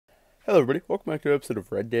Hello, everybody. Welcome back to an episode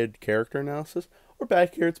of Red Dead Character Analysis. We're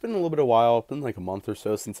back here. It's been a little bit of a while. It's been like a month or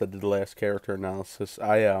so since I did the last character analysis.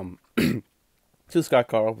 I just got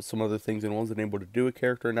caught up with some other things and wasn't able to do a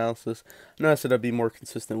character analysis. I know I said I'd be more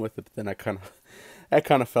consistent with it, but then I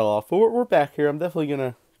kind of fell off. But we're back here. I'm definitely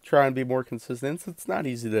gonna try and be more consistent. It's not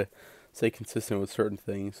easy to stay consistent with certain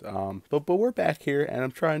things. But we're back here, and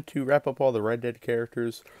I'm trying to wrap up all the Red Dead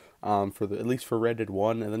characters. For at least for Red Dead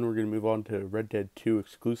 1, and then we're going to move on to Red Dead 2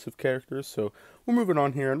 exclusive characters. So we're moving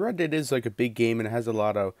on here, and Red Dead is like a big game, and it has a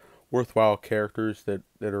lot of worthwhile characters that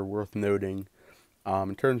are worth noting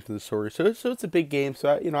in terms of the story. So it's a big game.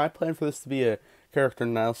 So I plan for this to be a character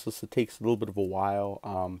analysis that takes a little bit of a while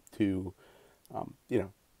to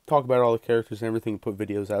talk about all the characters and everything, and put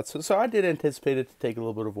videos out. So I did anticipate it to take a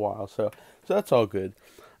little bit of a while. So that's all good.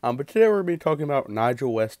 But today we're going to be talking about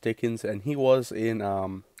Nigel West Dickens, and he was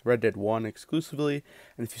in Red Dead 1 exclusively,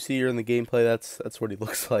 and if you see here in the gameplay, that's what he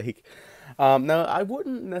looks like. Now, I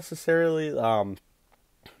wouldn't necessarily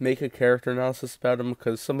make a character analysis about him,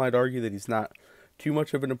 because some might argue that he's not too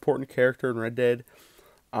much of an important character in Red Dead.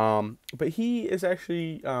 But he is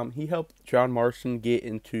actually, he helped John Marston get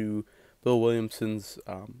into Bill Williamson's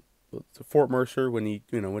Fort Mercer when he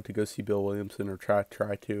went to go see Bill Williamson, or try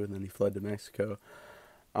to, and then he fled to Mexico.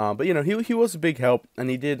 But he was a big help, and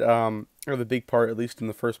he did have a big part, at least in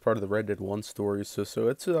the first part of the Red Dead 1 story. So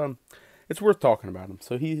it's worth talking about him.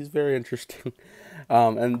 So he's very interesting,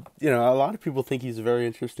 and a lot of people think he's a very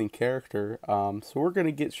interesting character. So we're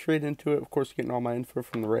gonna get straight into it. Of course, getting all my info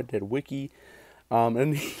from the Red Dead wiki,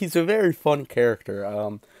 and he's a very fun character.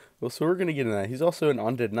 So we're gonna get into that. He's also an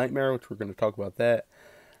undead nightmare, which we're gonna talk about that.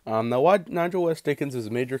 Now, why Nigel West Dickens is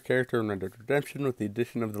a major character in Red Dead Redemption with the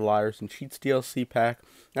addition of the Liars and Cheats DLC pack.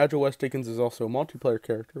 Nigel West Dickens is also a multiplayer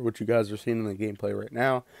character, which you guys are seeing in the gameplay right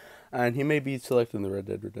now, and he may be selected in the Red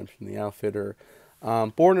Dead Redemption The Outfitter.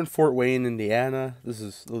 Born in Fort Wayne, Indiana, this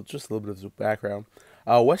is just a little bit of his background.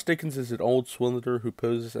 West Dickens is an old swindler who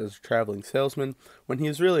poses as a traveling salesman when he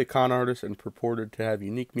is really a con artist and purported to have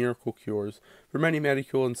unique miracle cures for many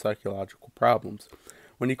medical and psychological problems.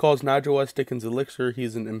 When he calls Nigel West Dickens Elixir, he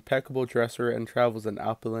is an impeccable dresser and travels an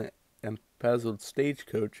opulent, embezzled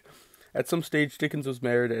stagecoach. At some stage, Dickens was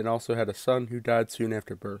married and also had a son who died soon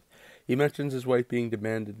after birth. He mentions his wife being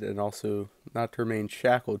demanded and also not to remain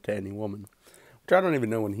shackled to any woman. Which I don't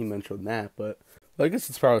even know when he mentioned that, but I guess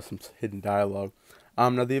it's probably some hidden dialogue.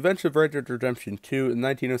 Now, the events of Red Dead Redemption 2 in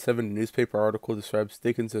 1907, a newspaper article describes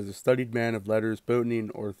Dickens as a studied man of letters, botany,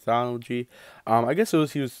 and ornithology. I guess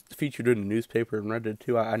he was featured in a newspaper in Red Dead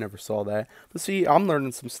 2. I never saw that. But see, I'm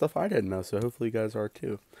learning some stuff I didn't know, so hopefully you guys are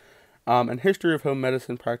too. And history of home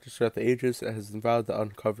medicine practiced throughout the ages has involved to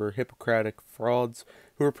uncover Hippocratic frauds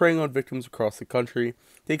who were preying on victims across the country.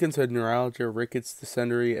 Dickens had neuralgia, rickets,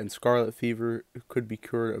 dysentery, and scarlet fever could be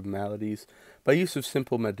cured of maladies by use of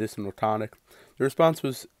simple medicinal tonic. The response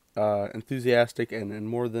was enthusiastic, and in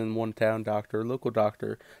more than one town, local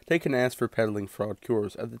doctor, taken asked for peddling fraud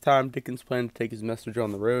cures. At the time, Dickens planned to take his message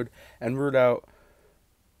on the road and root out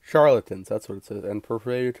charlatans, that's what it says, and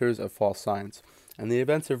purveyors of false science. In the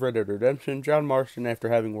events of Red Dead Redemption, John Marston, after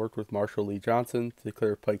having worked with Marshal Lee Johnson to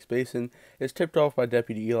clear Pike's Basin, is tipped off by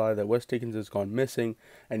Deputy Eli that West Dickens has gone missing,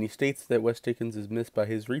 and he states that West Dickens is missed by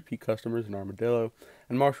his repeat customers in Armadillo,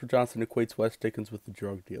 and Marshal Johnson equates West Dickens with the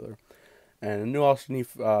drug dealer. And in New Austin,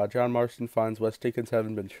 John Marston finds West Dickens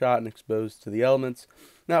having been shot and exposed to the elements,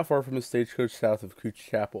 not far from his stagecoach south of Cooch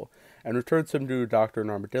Chapel, and returns him to a doctor in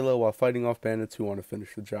Armadillo while fighting off bandits who want to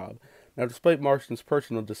finish the job. Now, despite Marston's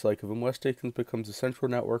personal dislike of him, West Dickens becomes a central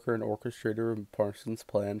networker and orchestrator of Marston's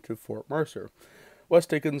plan to Fort Mercer. West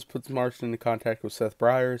Dickens puts Marston in contact with Seth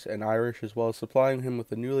Briers and Irish, as well as supplying him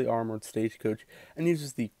with a newly armored stagecoach, and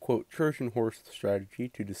uses the, quote, Trojan horse strategy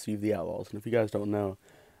to deceive the outlaws. And if you guys don't know,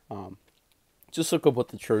 just look up what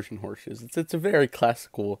the Trojan horse is. It's a very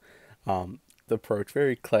classical approach,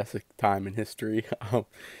 very classic time in history.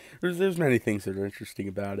 There's many things that are interesting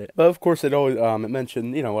about it. But of course, it always it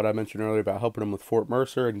mentioned, what I mentioned earlier about helping them with Fort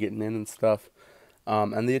Mercer and getting in and stuff.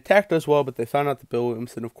 And the attack does well, but they found out that Bill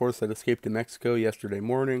Williamson, of course, had escaped to Mexico yesterday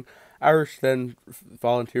morning. Irish then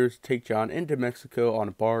volunteers to take John into Mexico on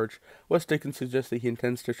a barge. West Dickens suggests that he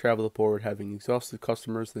intends to travel aboard, having exhausted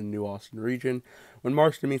customers in the New Austin region. When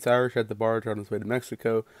Marston meets Irish at the barge on his way to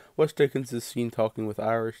Mexico, West Dickens is seen talking with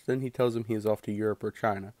Irish. Then he tells him he is off to Europe or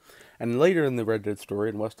China. And later in the Red Dead story,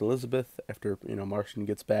 in West Elizabeth, after Marston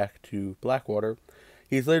gets back to Blackwater,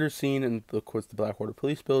 he is later seen in, of course, the Blackwater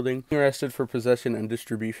Police Building, arrested for possession and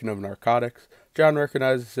distribution of narcotics. John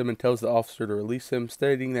recognizes him and tells the officer to release him,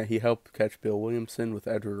 stating that he helped catch Bill Williamson with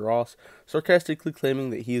Edward Ross, sarcastically claiming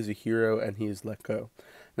that he is a hero and he is let go.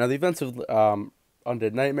 Now, the events of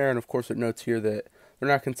Undead Nightmare, and of course it notes here that they're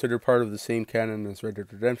not considered part of the same canon as Red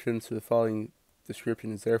Dead Redemption, so the following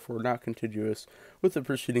description is therefore not contiguous with the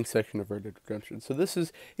preceding section of Red Dead Redemption. So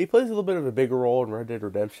he plays a little bit of a bigger role in Red Dead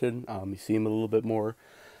Redemption. You see him a little bit more.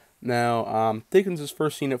 Now, Dickens is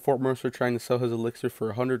first seen at Fort Mercer trying to sell his elixir for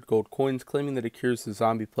 100 gold coins, claiming that it cures the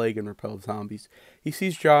zombie plague and repels zombies. He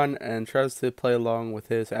sees John and tries to play along with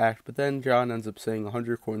his act, but then John ends up saying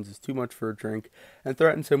 100 coins is too much for a drink and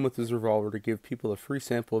threatens him with his revolver to give people a free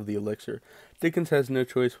sample of the elixir. Dickens has no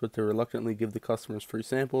choice but to reluctantly give the customers free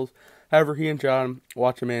samples. However, he and John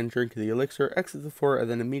watch a man drink the elixir, exit the fort,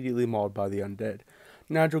 and then immediately mauled by the undead.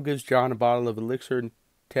 Nigel gives John a bottle of elixir and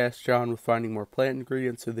tasks John with finding more plant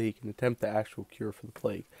ingredients so that he can attempt the actual cure for the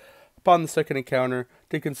plague. Upon the second encounter,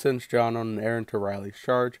 Dickens sends John on an errand to Riley's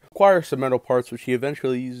charge, acquires some metal parts which he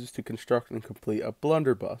eventually uses to construct and complete a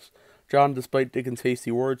blunderbuss. John, despite Dickens'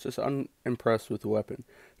 hasty words, is unimpressed with the weapon.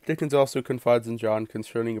 Dickens also confides in John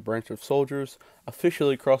concerning a branch of soldiers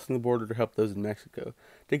officially crossing the border to help those in Mexico.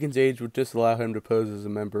 Dickens' age would disallow him to pose as a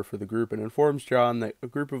member for the group and informs John that a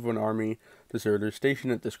group of an army deserters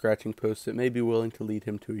stationed at the scratching post that may be willing to lead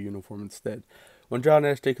him to a uniform instead. When John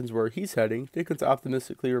asks Dickens where he's heading, Dickens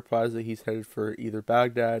optimistically replies that he's headed for either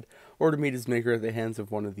Baghdad or to meet his maker at the hands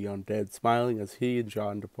of one of the undead, smiling as he and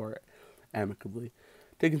John depart amicably.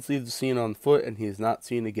 Dickens leaves the scene on foot and he is not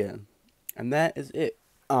seen again. And that is it.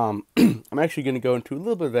 I'm actually going to go into a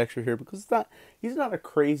little bit of extra here because he's not a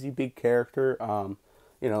crazy big character.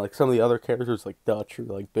 Like some of the other characters like Dutch or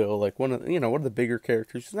like Bill, like one of the bigger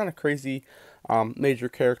characters. He's not a crazy major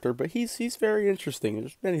character, but he's very interesting.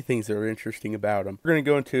 There's many things that are interesting about him. We're going to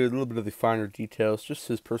go into a little bit of the finer details, just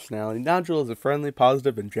his personality. Nigel is a friendly,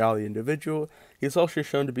 positive, and jolly individual. He is also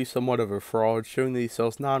shown to be somewhat of a fraud, showing that he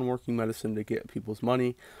sells non-working medicine to get people's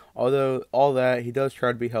money. Although all that, he does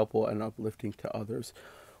try to be helpful and uplifting to others.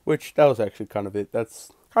 Which, that was actually kind of it.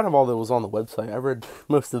 That's kind of all that was on the website. I read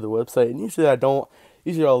most of the website, and usually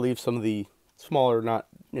I'll leave some of the smaller,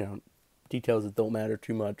 details that don't matter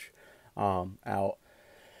too much, out.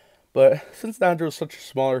 But since Nigel is such a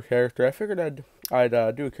smaller character, I figured I'd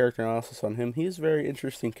do a character analysis on him. He's a very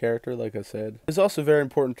interesting character, like I said. He's also very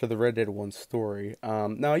important to the Red Dead 1 story.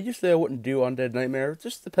 Now, usually I wouldn't do Undead Nightmare. It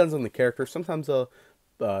just depends on the character. Sometimes I'll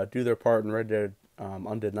do their part in Red Dead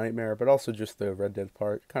Undead Nightmare, but also just the Red Dead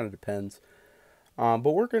part. Kind of depends.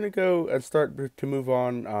 But we're going to go and start to move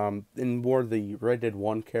on in more of the Red Dead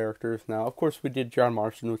 1 characters. Now, of course, we did John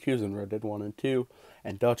Marston, which he was in Red Dead 1 and 2,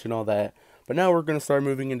 and Dutch and all that. But now we're going to start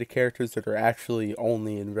moving into characters that are actually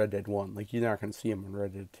only in Red Dead 1. Like, you're not going to see them in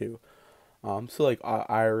Red Dead 2. So, like,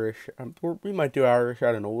 Irish. We might do Irish.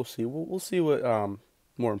 I don't know. We'll see. We'll see what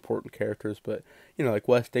more important characters. But, like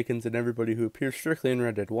Wes Dickens and everybody who appears strictly in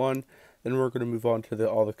Red Dead 1. Then we're going to move on to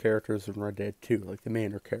all the characters in Red Dead 2, like the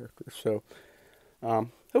Manor characters. So,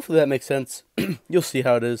 hopefully that makes sense. You'll see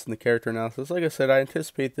how it is in the character analysis. Like I said, I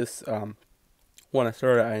anticipate this, when I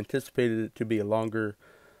started, I anticipated it to be a longer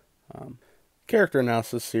character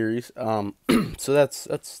analysis series. So that's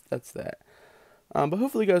that. But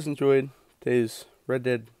hopefully you guys enjoyed today's Red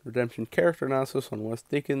Dead Redemption character analysis on Wes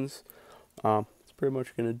Dickens. It's pretty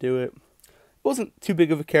much going to do it. It wasn't too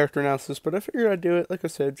big of a character analysis, but I figured I'd do it, like I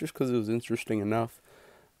said, just because it was interesting enough.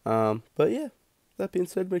 But yeah, that being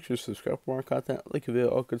said, make sure to subscribe for more content, like a video,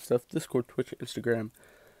 all good stuff, Discord, Twitch, Instagram,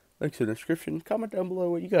 links in the description. Comment down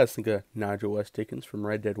below what you guys think of Nigel Wes Dickens from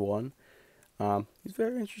Red Dead 1. He's a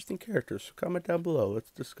very interesting character, so comment down below,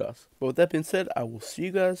 let's discuss. But with that being said, I will see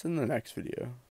you guys in the next video.